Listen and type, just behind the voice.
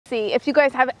see. If you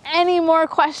guys have any more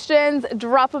questions,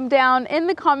 drop them down in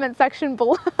the comment section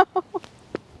below.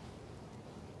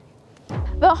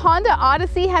 The Honda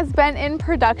Odyssey has been in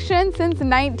production since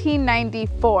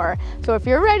 1994. So if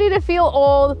you're ready to feel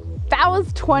old, that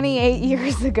was 28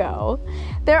 years ago.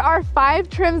 There are 5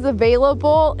 trims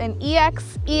available in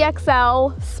EX,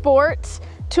 EXL, Sport,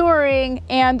 Touring,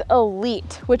 and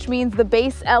Elite, which means the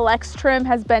base LX trim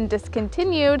has been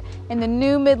discontinued and the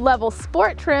new mid-level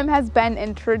Sport trim has been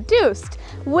introduced,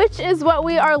 which is what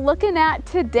we are looking at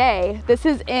today. This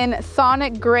is in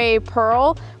Sonic Gray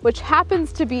Pearl, which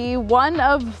happens to be one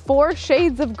of 4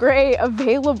 shades of gray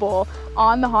available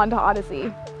on the Honda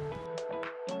Odyssey.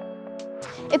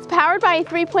 It's powered by a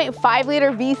 3.5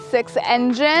 liter V6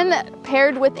 engine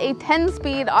paired with a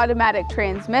 10-speed automatic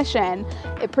transmission.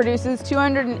 It produces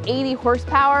 280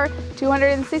 horsepower,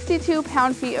 262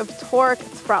 pound-feet of torque.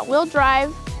 It's front-wheel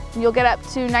drive. You'll get up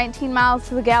to 19 miles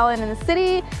to the gallon in the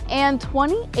city and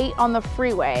 28 on the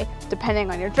freeway,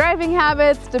 depending on your driving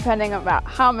habits, depending about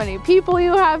how many people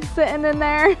you have sitting in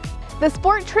there. The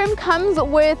Sport trim comes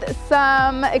with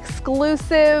some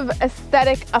exclusive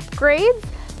aesthetic upgrades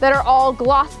that are all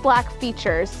gloss black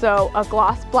features. So a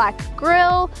gloss black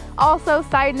grille. Also,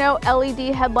 side note,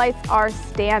 LED headlights are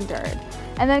standard.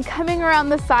 And then coming around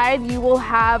the side, you will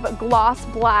have gloss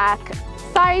black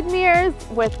side mirrors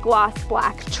with gloss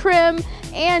black trim,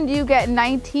 and you get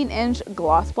 19-inch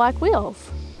gloss black wheels.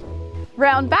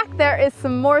 Round back there is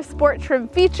some more Sport trim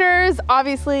features,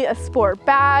 obviously a Sport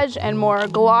badge and more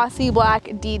glossy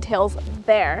black details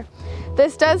there.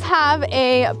 This does have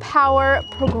a power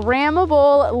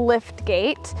programmable lift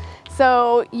gate,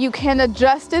 so you can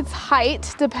adjust its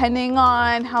height depending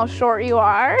on how short you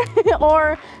are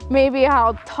or maybe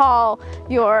how tall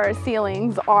your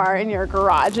ceilings are in your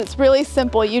garage. It's really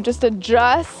simple. You just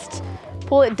adjust,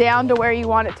 pull it down to where you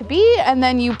want it to be, and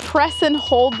then you press and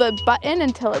hold the button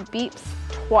until it beeps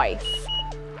twice.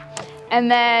 And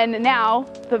then now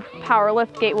the power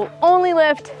lift gate will only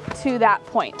lift to that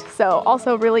point. So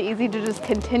also really easy to just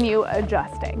continue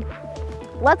adjusting.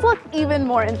 Let's look even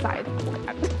more inside.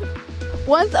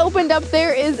 Once opened up,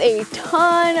 there is a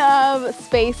ton of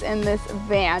space in this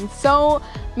van. So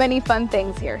many fun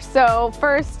things here. So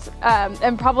first,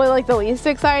 and probably like the least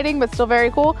exciting, but still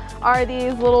very cool, are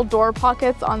these little door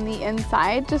pockets on the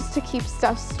inside just to keep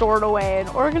stuff stored away and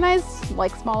organized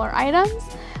like smaller items.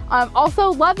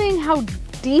 Also loving how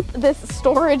deep this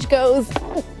storage goes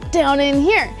down in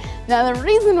here. Now the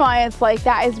reason why it's like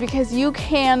that is because you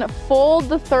can fold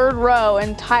the third row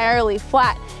entirely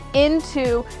flat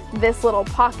into this little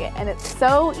pocket, and it's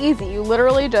so easy. You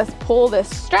literally just pull this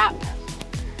strap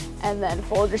and then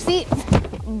fold your seat.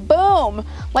 Boom!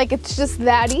 Like, it's just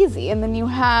that easy, and then you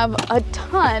have a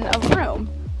ton of room.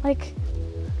 Like,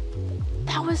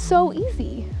 that was so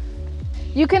easy.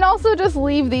 You can also just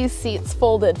leave these seats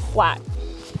folded flat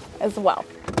as well.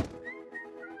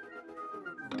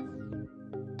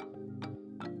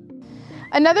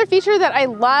 Another feature that I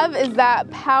love is that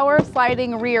power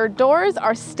sliding rear doors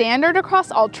are standard across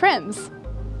all trims.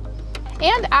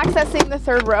 And accessing the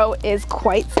third row is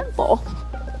quite simple.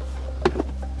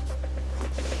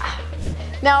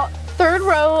 Now, third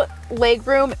row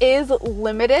legroom is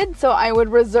limited, so I would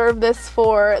reserve this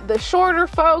for the shorter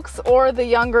folks or the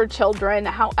younger children.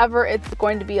 However, it's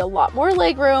going to be a lot more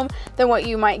legroom than what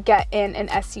you might get in an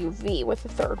SUV with the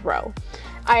third row.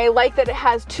 I like that it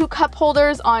has 2 cup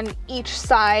holders on each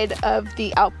side of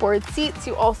the outboard seats.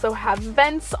 You also have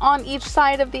vents on each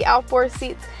side of the outboard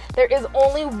seats. There is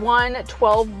only one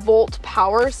 12-volt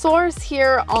power source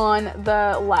here on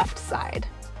the left side.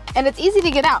 And it's easy to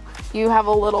get out. You have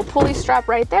a little pulley strap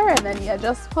right there, and then you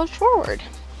just push forward.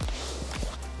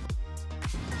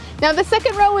 Now the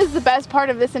second row is the best part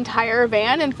of this entire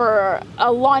van, and for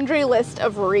a laundry list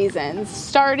of reasons.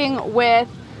 Starting with,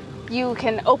 you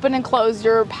can open and close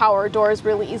your power doors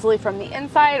really easily from the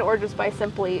inside, or just by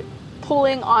simply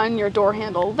pulling on your door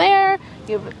handle there.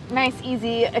 You have nice,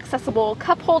 easy, accessible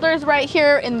cup holders right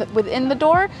here within the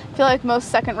door. I feel like most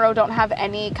second row don't have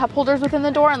any cup holders within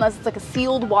the door unless it's like a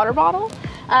sealed water bottle.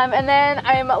 And then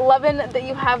I'm loving that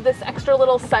you have this extra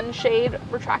little sunshade,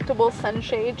 retractable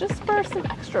sunshade, just for some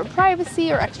extra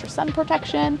privacy or extra sun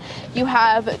protection. You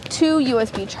have 2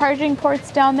 USB charging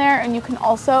ports down there, and you can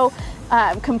also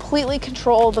completely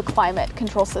control the climate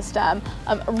control system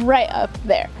right up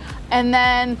there. And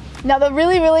then, now the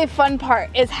really, really fun part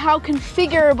is how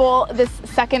configurable this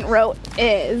second row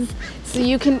is. So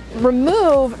you can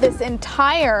remove this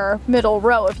entire middle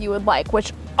row if you would like,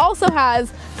 which also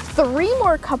has 3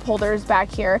 more cup holders back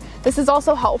here. This is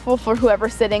also helpful for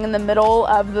whoever's sitting in the middle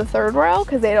of the third row,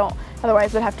 because they don't,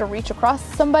 otherwise would have to reach across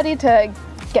somebody to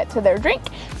get to their drink.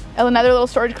 Another little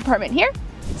storage compartment here.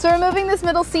 So removing this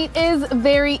middle seat is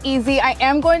very easy. I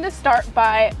am going to start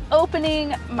by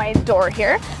opening my door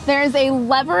here. There's a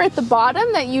lever at the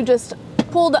bottom that you just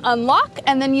pull to unlock,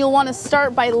 and then you'll want to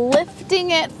start by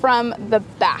lifting it from the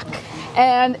back.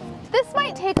 And this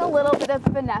might take a little bit of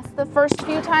finesse the first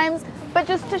few times, but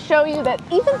just to show you that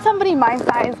even somebody my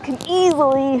size can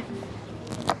easily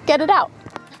get it out.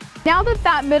 Now that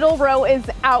that middle row is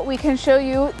out, we can show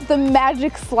you the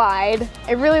magic slide.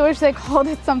 I really wish they called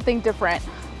it something different,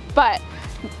 but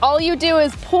all you do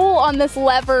is pull on this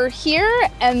lever here,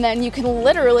 and then you can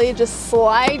literally just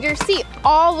slide your seat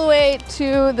all the way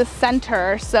to the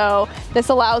center. So this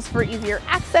allows for easier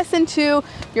access into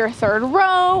your third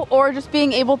row, or just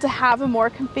being able to have a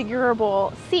more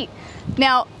configurable seat.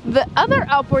 Now, the other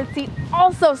outboard seat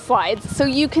also slides, so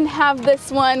you can have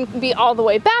this one be all the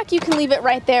way back. You can leave it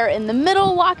right there in the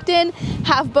middle locked in,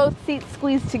 have both seats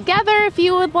squeezed together if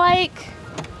you would like.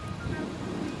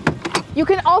 You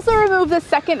can also remove the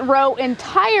second row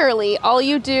entirely. All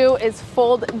you do is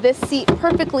fold this seat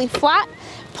perfectly flat,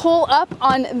 pull up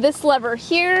on this lever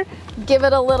here, give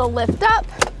it a little lift up.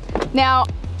 Now,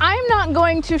 I'm not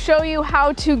going to show you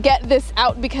how to get this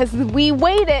out because we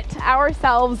weighed it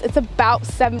ourselves. It's about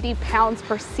 70 pounds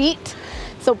per seat.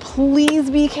 So please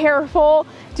be careful.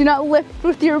 Do not lift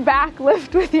with your back,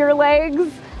 lift with your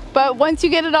legs. But once you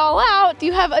get it all out,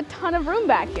 you have a ton of room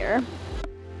back here.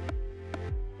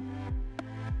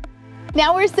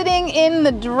 Now we're sitting in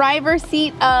the driver's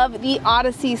seat of the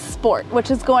Odyssey Sport, which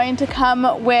is going to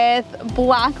come with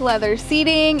black leather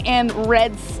seating and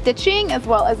red stitching, as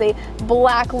well as a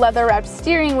black leather wrapped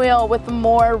steering wheel with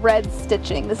more red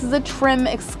stitching. This is a trim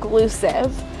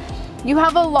exclusive. You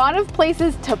have a lot of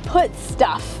places to put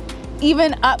stuff,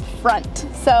 even up front.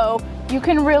 So you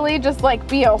can really just like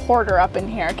be a hoarder up in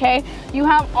here, okay? You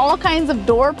have all kinds of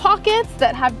door pockets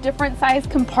that have different size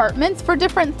compartments for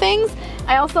different things.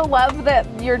 I also love that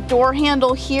your door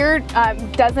handle here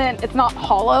it's not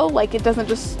hollow, like it doesn't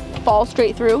just fall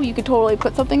straight through. You could totally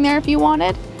put something there if you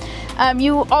wanted.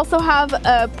 You also have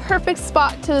a perfect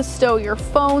spot to stow your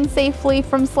phone safely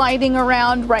from sliding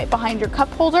around right behind your cup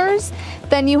holders.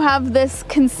 Then you have this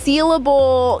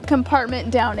concealable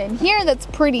compartment down in here that's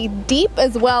pretty deep,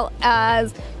 as well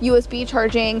as USB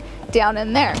charging down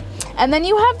in there. And then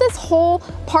you have this whole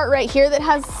part right here that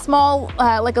has small,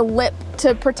 like a lip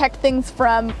to protect things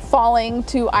from falling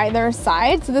to either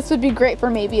side. So this would be great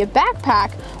for maybe a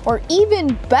backpack, or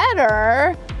even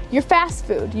better, your fast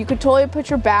food. You could totally put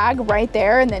your bag right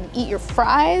there and then eat your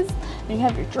fries, and you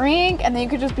have your drink, and then you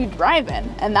could just be driving.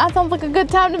 And that sounds like a good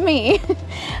time to me.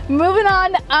 Moving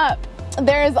on up,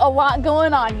 there's a lot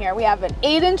going on here. We have an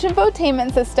 8-inch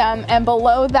infotainment system, and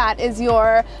below that is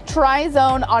your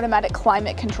tri-zone automatic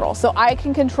climate control. So I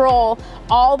can control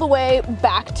all the way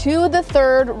back to the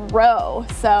third row.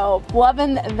 So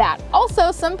loving that.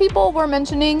 Also, some people were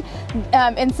mentioning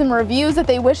in some reviews that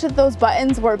they wish that those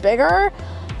buttons were bigger.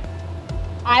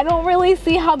 I don't really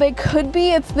see how they could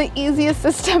be. It's the easiest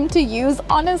system to use,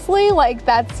 honestly. Like,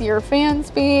 that's your fan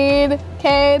speed,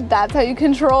 okay? That's how you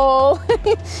control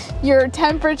your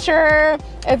temperature.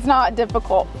 It's not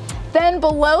difficult. Then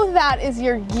below that is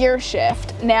your gear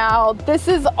shift. Now, this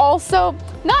is also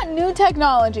not new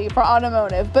technology for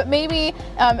automotive, but maybe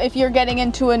if you're getting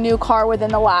into a new car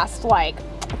within the last like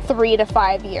 3 to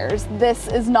 5 years, this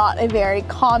is not a very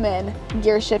common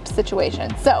gear shift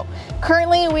situation. So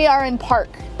currently we are in park.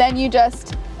 Then you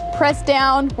just press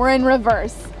down, we're in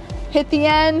reverse. Hit the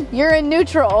end, you're in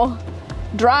neutral.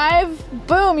 Drive,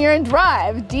 boom, you're in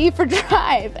drive. D for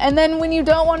drive. And then when you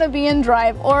don't want to be in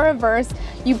drive or reverse,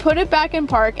 you put it back in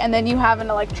park, and then you have an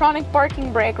electronic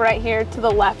parking brake right here to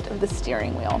the left of the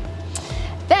steering wheel.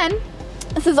 Then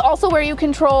this is also where you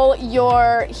control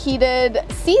your heated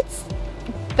seats.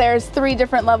 There's 3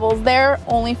 different levels there,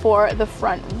 only for the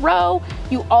front row.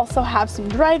 You also have some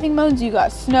driving modes. You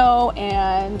got snow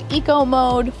and eco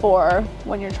mode for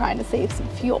when you're trying to save some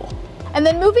fuel. And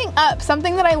then moving up,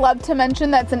 something that I love to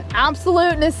mention that's an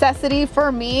absolute necessity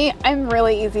for me, I'm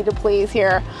really easy to please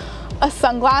here, a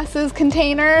sunglasses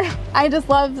container. I just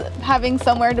love having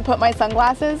somewhere to put my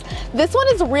sunglasses. This one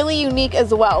is really unique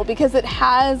as well because it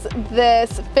has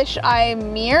this fisheye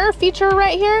mirror feature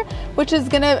right here, which is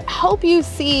gonna help you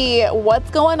see what's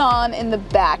going on in the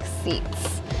back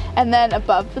seats. And then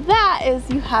above that is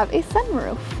you have a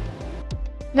sunroof.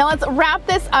 Now let's wrap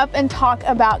this up and talk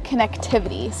about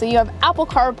connectivity. So you have Apple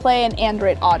CarPlay and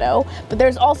Android Auto, but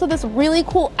there's also this really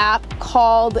cool app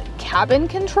called Cabin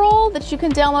Control that you can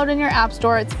download in your app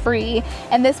store. It's free,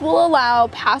 and this will allow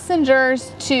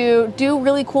passengers to do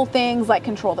really cool things like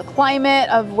control the climate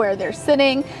of where they're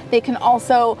sitting. They can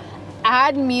also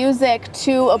add music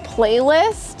to a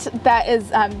playlist that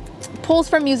is pulls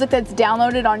from music that's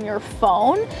downloaded on your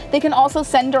phone. They can also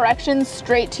send directions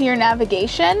straight to your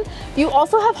navigation. You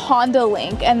also have Honda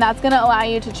Link, and that's going to allow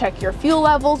you to check your fuel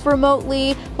levels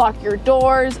remotely, lock your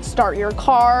doors, start your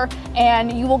car,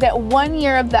 and you will get 1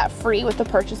 year of that free with the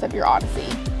purchase of your Odyssey.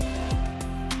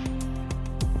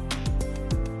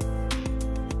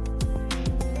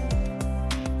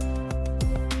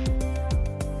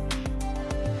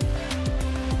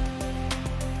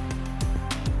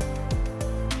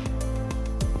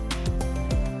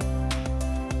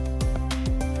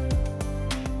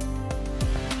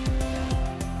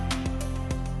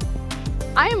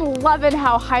 I am loving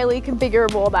how highly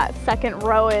configurable that second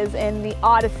row is in the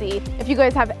Odyssey. If you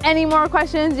guys have any more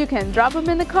questions, you can drop them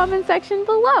in the comment section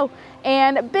below.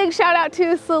 And big shout out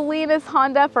to Salinas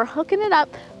Honda for hooking it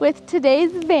up with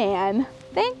today's van.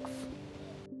 Thanks.